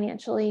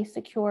financially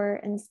secure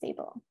and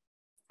stable.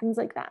 Things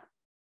like that.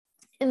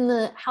 In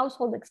the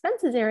household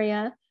expenses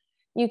area,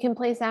 you can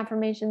place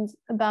affirmations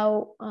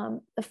about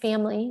the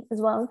family as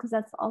well, because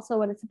that's also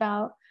what it's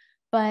about.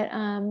 But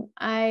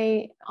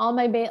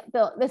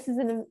this is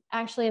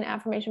actually an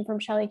affirmation from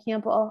Shelley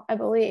Campbell, I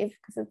believe,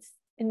 because it's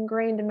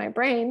ingrained in my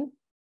brain,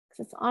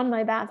 because it's on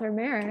my bathroom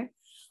mirror.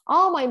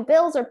 All my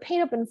bills are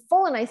paid up in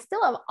full and I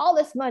still have all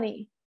this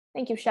money.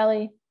 Thank you,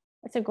 Shelley.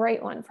 That's a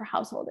great one for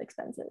household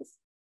expenses.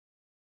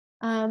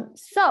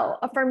 So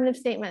affirmative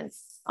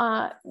statements,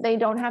 they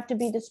don't have to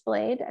be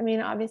displayed. I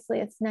mean, obviously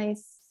it's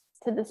nice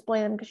to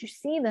display them because you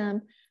see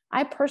them.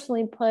 I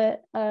personally put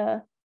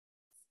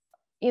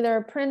either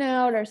a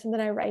printout or something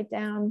I write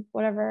down,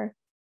 whatever,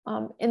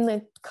 in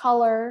the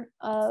color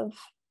of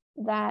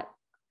that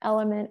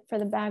element for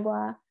the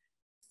bagua,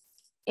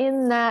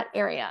 in that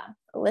area,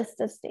 a list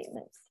of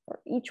statements for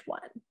each one.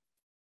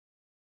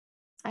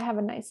 I have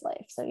a nice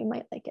life, so you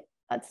might like it.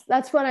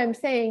 That's what I'm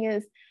saying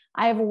is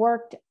I've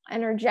worked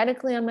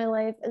energetically on my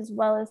life as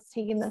well as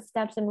taking the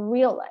steps in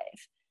real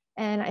life.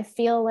 And I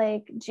feel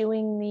like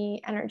doing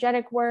the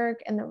energetic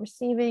work and the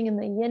receiving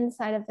and the yin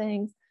side of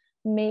things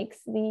makes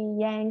the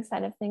yang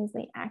side of things,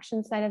 the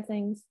action side of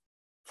things,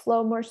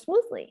 flow more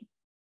smoothly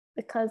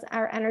because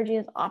our energy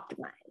is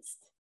optimized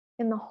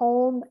in the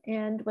home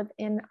and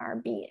within our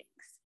beings.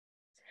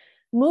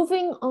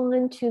 Moving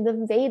on to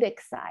the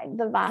Vedic side,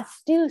 the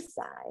Vastu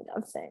side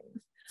of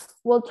things,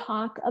 we'll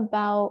talk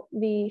about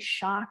the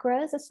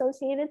chakras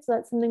associated. So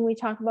that's something we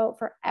talk about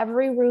for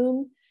every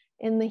room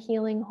in the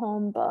Healing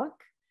Home book.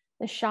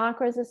 The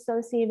chakras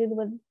associated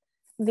with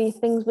the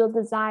things we'll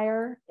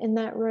desire in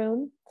that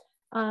room.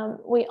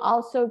 We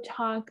also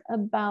talk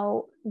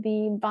about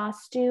the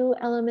Vastu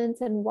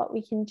elements and what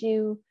we can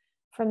do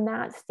from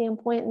that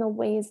standpoint and the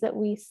ways that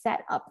we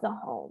set up the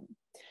home.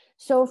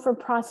 So for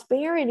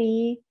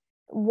prosperity,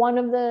 one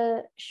of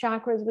the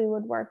chakras we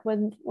would work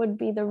with would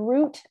be the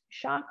root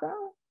chakra,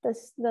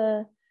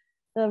 the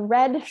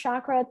red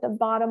chakra at the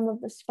bottom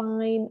of the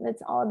spine.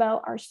 That's all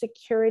about our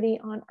security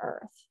on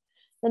earth.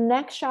 The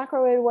next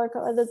chakra we would work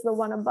with is the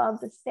one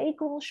above, the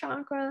sacral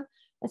chakra,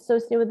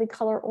 associated with the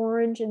color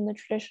orange in the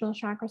traditional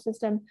chakra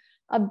system,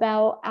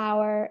 about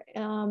our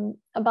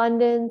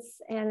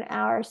abundance and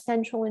our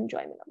sensual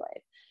enjoyment of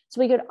life.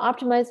 So we could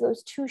optimize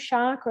those two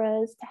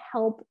chakras to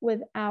help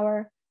with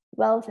our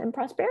wealth and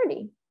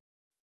prosperity.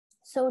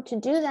 So to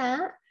do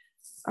that,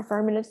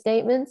 affirmative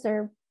statements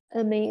are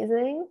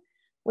amazing.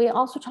 We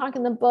also talk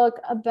in the book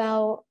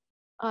about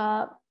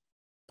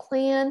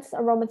plants,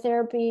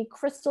 aromatherapy,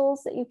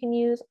 crystals that you can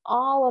use,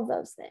 all of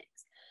those things.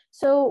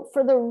 So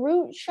for the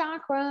root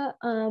chakra,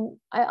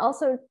 I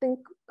also think,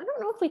 I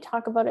don't know if we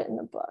talk about it in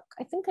the book.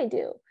 I think I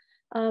do.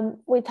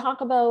 We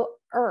talk about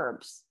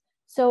herbs.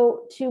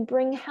 So to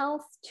bring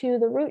health to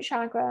the root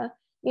chakra,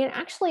 you can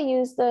actually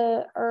use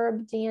the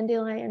herb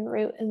dandelion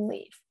root and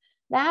leaf.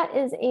 That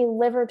is a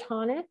liver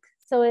tonic.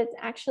 So it's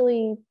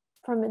actually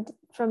from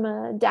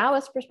a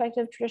Taoist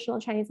perspective, traditional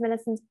Chinese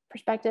medicine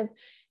perspective,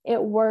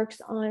 it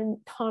works on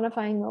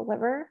tonifying the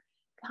liver,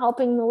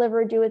 helping the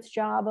liver do its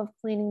job of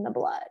cleaning the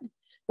blood.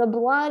 The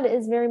blood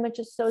is very much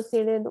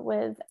associated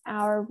with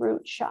our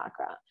root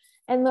chakra.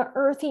 And the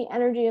earthy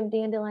energy of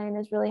dandelion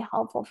is really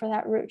helpful for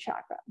that root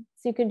chakra.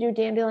 So you could do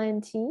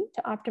dandelion tea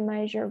to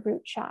optimize your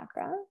root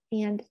chakra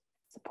and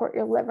support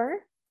your liver.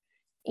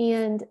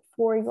 And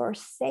for your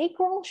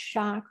sacral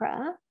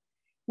chakra,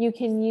 you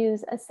can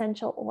use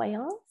essential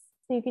oils.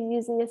 So you can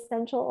use the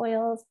essential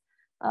oils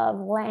of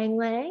ylang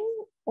ylang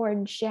or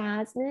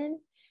jasmine,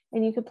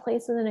 and you could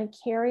place within a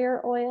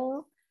carrier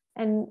oil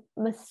and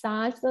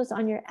massage those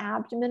on your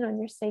abdomen, on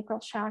your sacral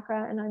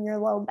chakra, and on your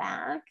low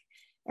back,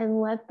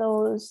 and let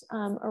those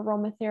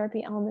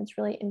aromatherapy elements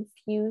really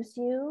infuse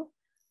you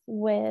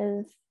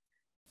with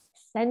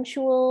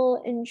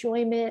sensual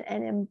enjoyment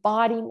and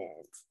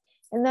embodiment.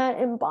 And that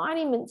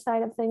embodiment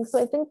side of things.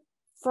 So I think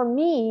for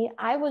me,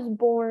 I was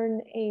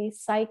born a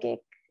psychic,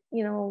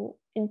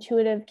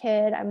 intuitive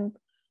kid. I'm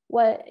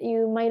what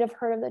you might have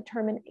heard of the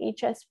term an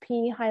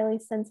HSP, highly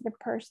sensitive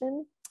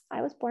person.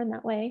 I was born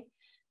that way.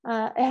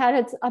 It had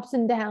its ups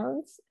and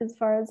downs as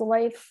far as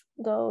life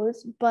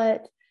goes,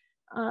 but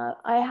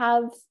I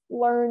have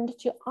learned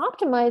to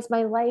optimize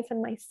my life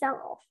and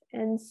myself.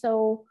 And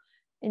so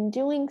in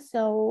doing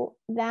so,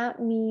 that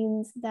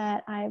means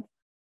that I've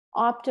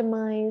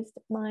optimized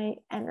my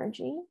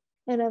energy,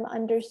 and I've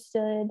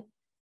understood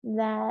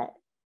that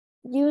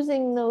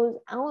using those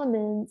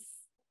elements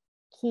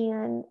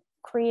can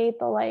create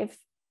the life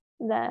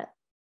that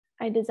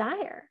I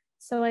desire.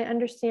 So I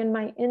understand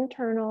my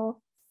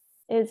internal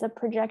is a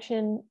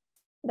projection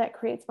that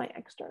creates my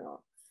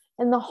external.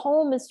 And the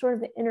home is sort of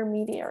the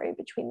intermediary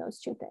between those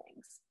two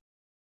things.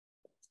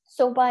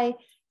 So by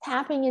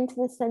tapping into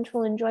the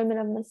sensual enjoyment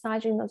of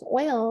massaging those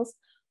oils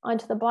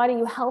onto the body,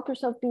 you help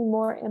yourself be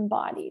more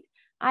embodied.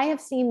 I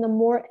have seen the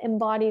more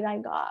embodied I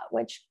got,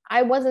 which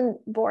I wasn't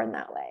born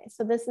that way.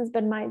 So this has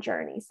been my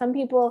journey. Some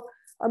people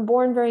are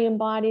born very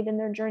embodied and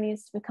their journey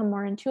is to become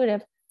more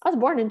intuitive. I was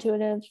born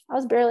intuitive. I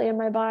was barely in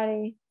my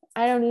body.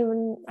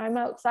 I'm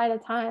outside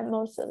of time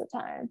most of the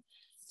time.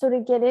 So to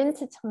get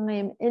into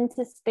time,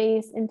 into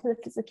space, into the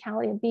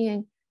physicality of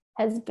being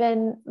has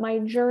been my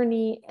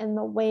journey and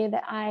the way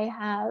that I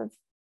have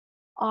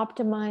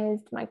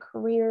optimized my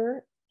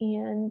career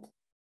and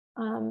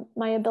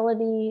my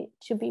ability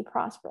to be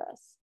prosperous.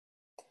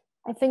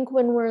 I think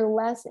when we're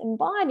less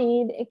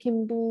embodied, it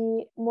can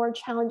be more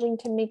challenging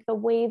to make the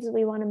waves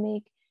we want to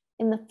make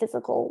in the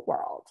physical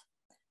world.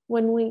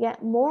 When we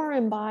get more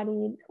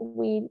embodied,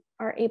 we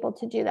are able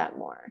to do that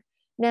more.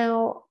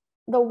 Now,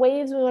 the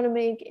waves we want to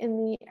make in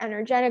the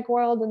energetic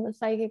world, in the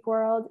psychic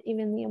world,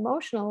 even the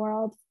emotional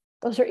world,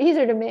 those are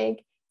easier to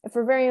make. If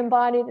we're very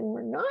embodied and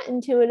we're not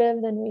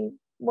intuitive, then we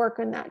work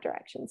in that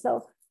direction.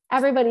 So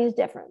everybody's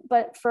different.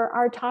 But for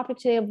our topic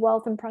today of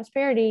wealth and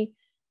prosperity,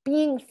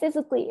 being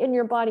physically in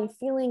your body,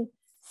 feeling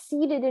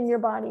seated in your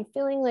body,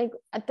 feeling like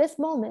at this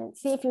moment,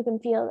 see if you can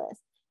feel this.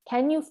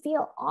 Can you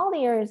feel all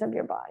the areas of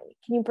your body?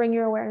 Can you bring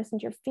your awareness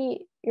into your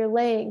feet, your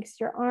legs,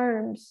 your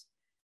arms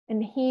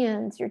and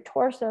hands, your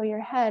torso, your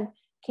head?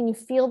 Can you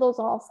feel those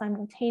all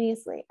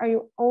simultaneously? Are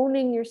you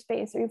owning your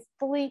space? Are you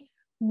fully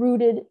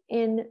rooted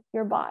in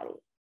your body?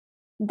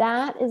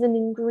 That is an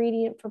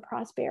ingredient for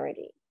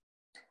prosperity.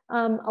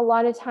 A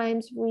lot of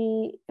times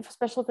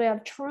especially if we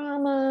have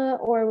trauma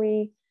or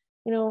we,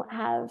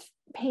 have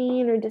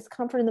pain or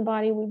discomfort in the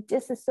body, we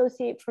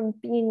disassociate from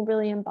being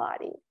really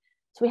embodied.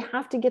 So we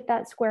have to get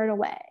that squared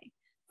away.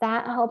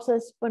 That helps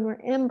us when we're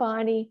in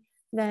body,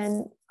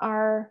 then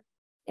our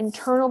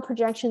internal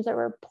projections that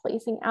we're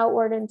placing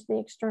outward into the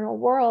external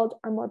world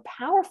are more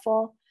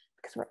powerful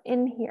because we're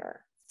in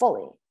here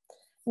fully.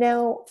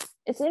 Now,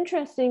 it's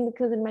interesting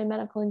because in my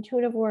medical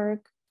intuitive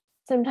work,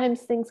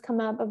 sometimes things come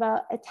up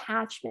about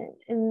attachment,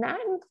 and that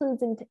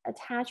includes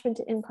attachment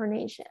to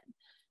incarnation.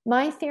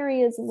 My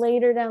theory is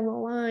later down the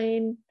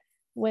line,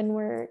 when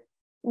we're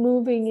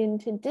moving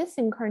into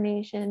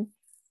disincarnation,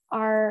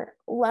 our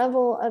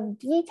level of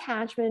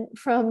detachment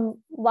from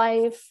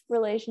life,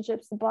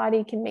 relationships, the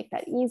body can make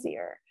that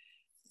easier.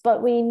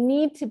 But we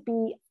need to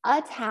be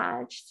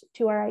attached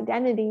to our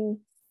identity,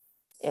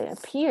 it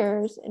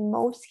appears, in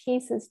most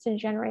cases, to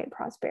generate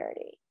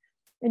prosperity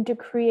and to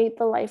create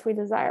the life we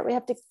desire. We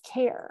have to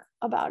care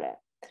about it.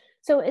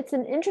 So it's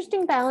an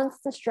interesting balance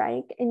to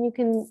strike, and you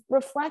can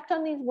reflect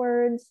on these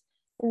words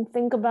and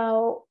think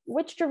about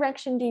which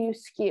direction do you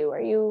skew.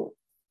 Are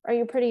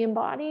you pretty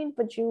embodied,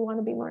 but you want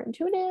to be more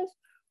intuitive?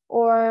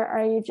 Or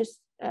are you just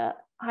a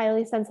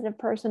highly sensitive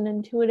person,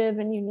 intuitive,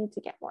 and you need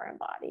to get more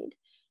embodied?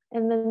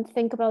 And then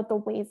think about the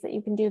ways that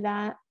you can do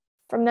that.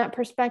 From that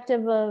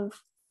perspective of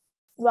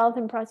wealth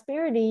and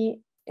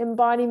prosperity,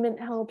 embodiment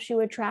helps you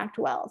attract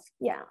wealth.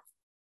 Yeah.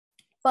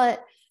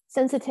 But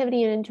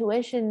sensitivity and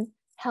intuition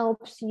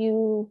helps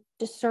you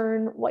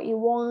discern what you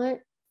want,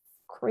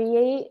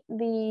 create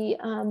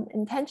the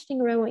intentioning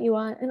around what you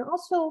want, and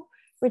also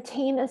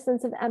retain a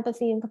sense of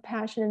empathy and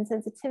compassion and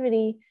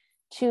sensitivity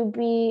to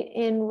be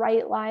in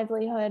right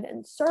livelihood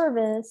and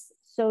service,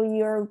 so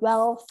your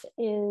wealth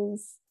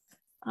is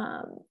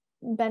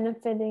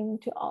benefiting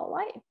to all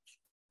life.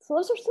 So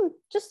those are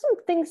some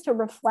things to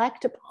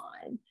reflect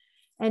upon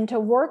and to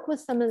work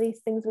with some of these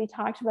things we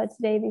talked about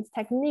today, these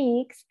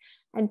techniques,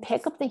 and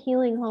pick up the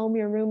Healing Home,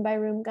 your room by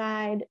room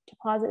guide to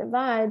positive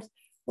vibes,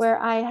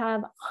 where I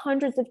have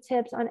hundreds of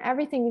tips on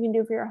everything you can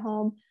do for your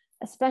home,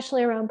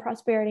 especially around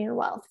prosperity and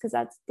wealth, because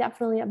that's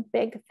definitely a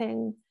big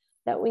thing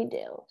that we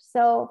do.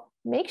 So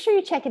make sure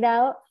you check it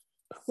out.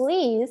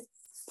 Please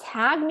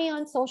tag me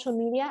on social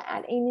media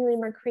at Amy Lee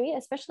McCree,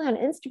 especially on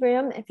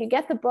Instagram if you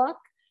get the book,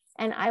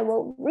 and I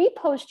will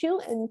repost you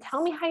and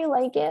tell me how you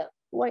like it.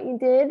 what you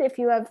did. If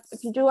you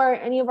do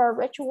any of our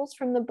rituals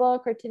from the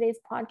book or today's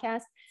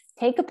podcast,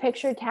 take a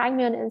picture, tag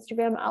me on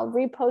Instagram. I'll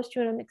repost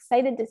you, and I'm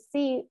excited to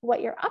see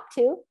what you're up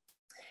to.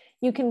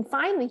 You can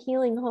find The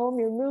Healing Home,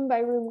 your room by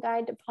room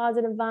guide to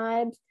positive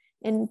vibes,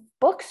 in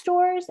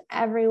bookstores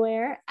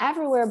everywhere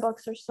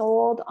books are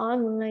sold,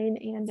 online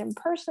and in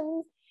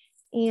person.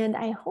 And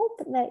I hope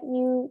that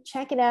you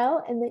check it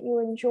out and that you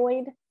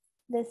enjoyed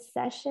this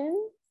session,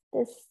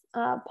 this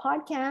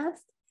podcast.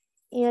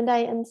 And I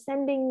am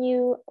sending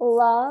you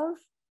love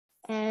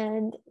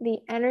and the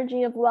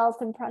energy of wealth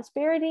and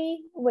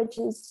prosperity, which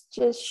is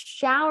just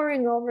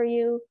showering over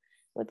you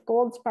with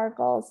gold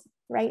sparkles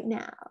right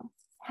now.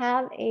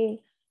 Have a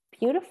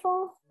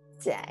beautiful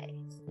day.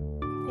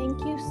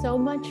 Thank you so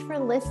much for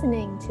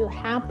listening to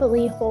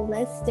Happily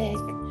Holistic.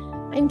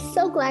 I'm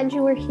so glad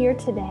you were here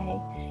today.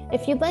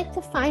 If you'd like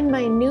to find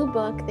my new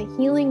book, The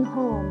Healing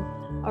Home,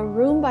 a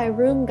room by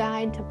room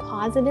guide to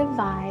positive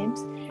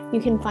vibes, you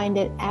can find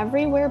it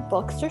everywhere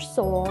books are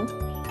sold,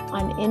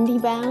 on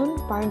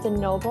IndieBound, Barnes &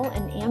 Noble,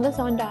 and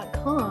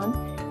Amazon.com,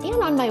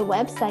 and on my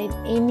website,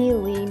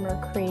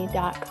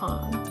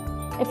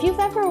 amyleemercury.com. If you've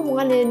ever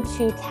wanted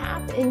to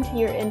tap into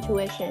your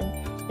intuition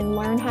and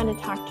learn how to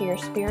talk to your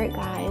spirit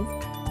guides,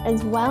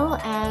 as well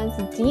as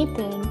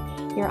deepen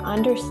your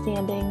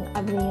understanding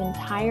of the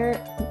entire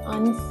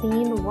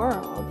unseen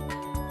world,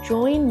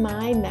 join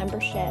my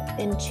membership,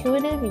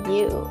 Intuitive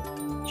U,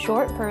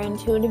 short for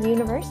Intuitive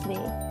University,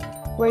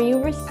 where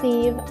you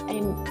receive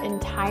an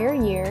entire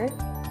year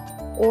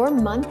or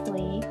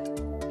monthly,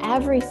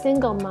 every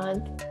single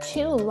month,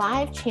 2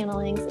 live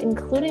channelings,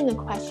 including a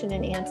question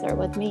and answer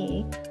with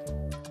me.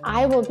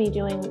 I will be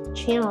doing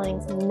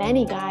channelings,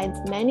 many guides,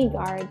 many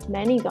guards,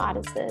 many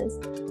goddesses.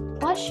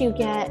 Plus you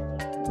get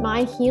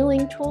my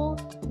healing tools,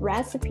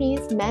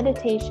 recipes,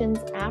 meditations,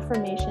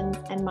 affirmations,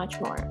 and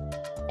much more.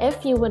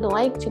 If you would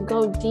like to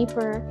go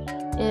deeper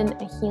in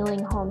a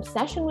healing home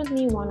session with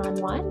me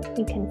one-on-one,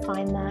 you can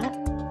find that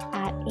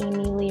at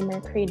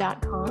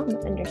amyleemercury.com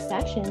under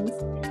sessions.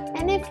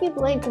 And if you'd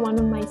like one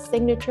of my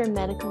signature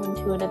medical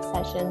intuitive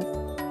sessions,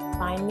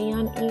 find me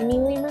on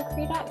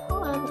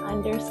amyleemercury.com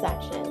under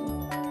sessions.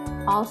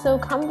 Also,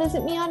 come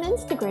visit me on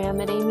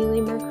Instagram at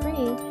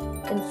amyleemercury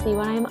and see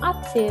what I'm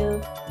up to.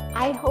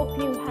 I hope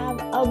you have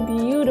a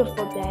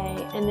beautiful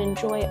day and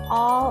enjoy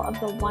all of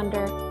the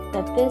wonder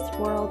that this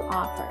world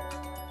offers.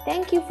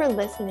 Thank you for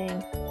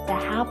listening to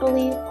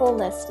Happily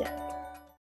Holistic.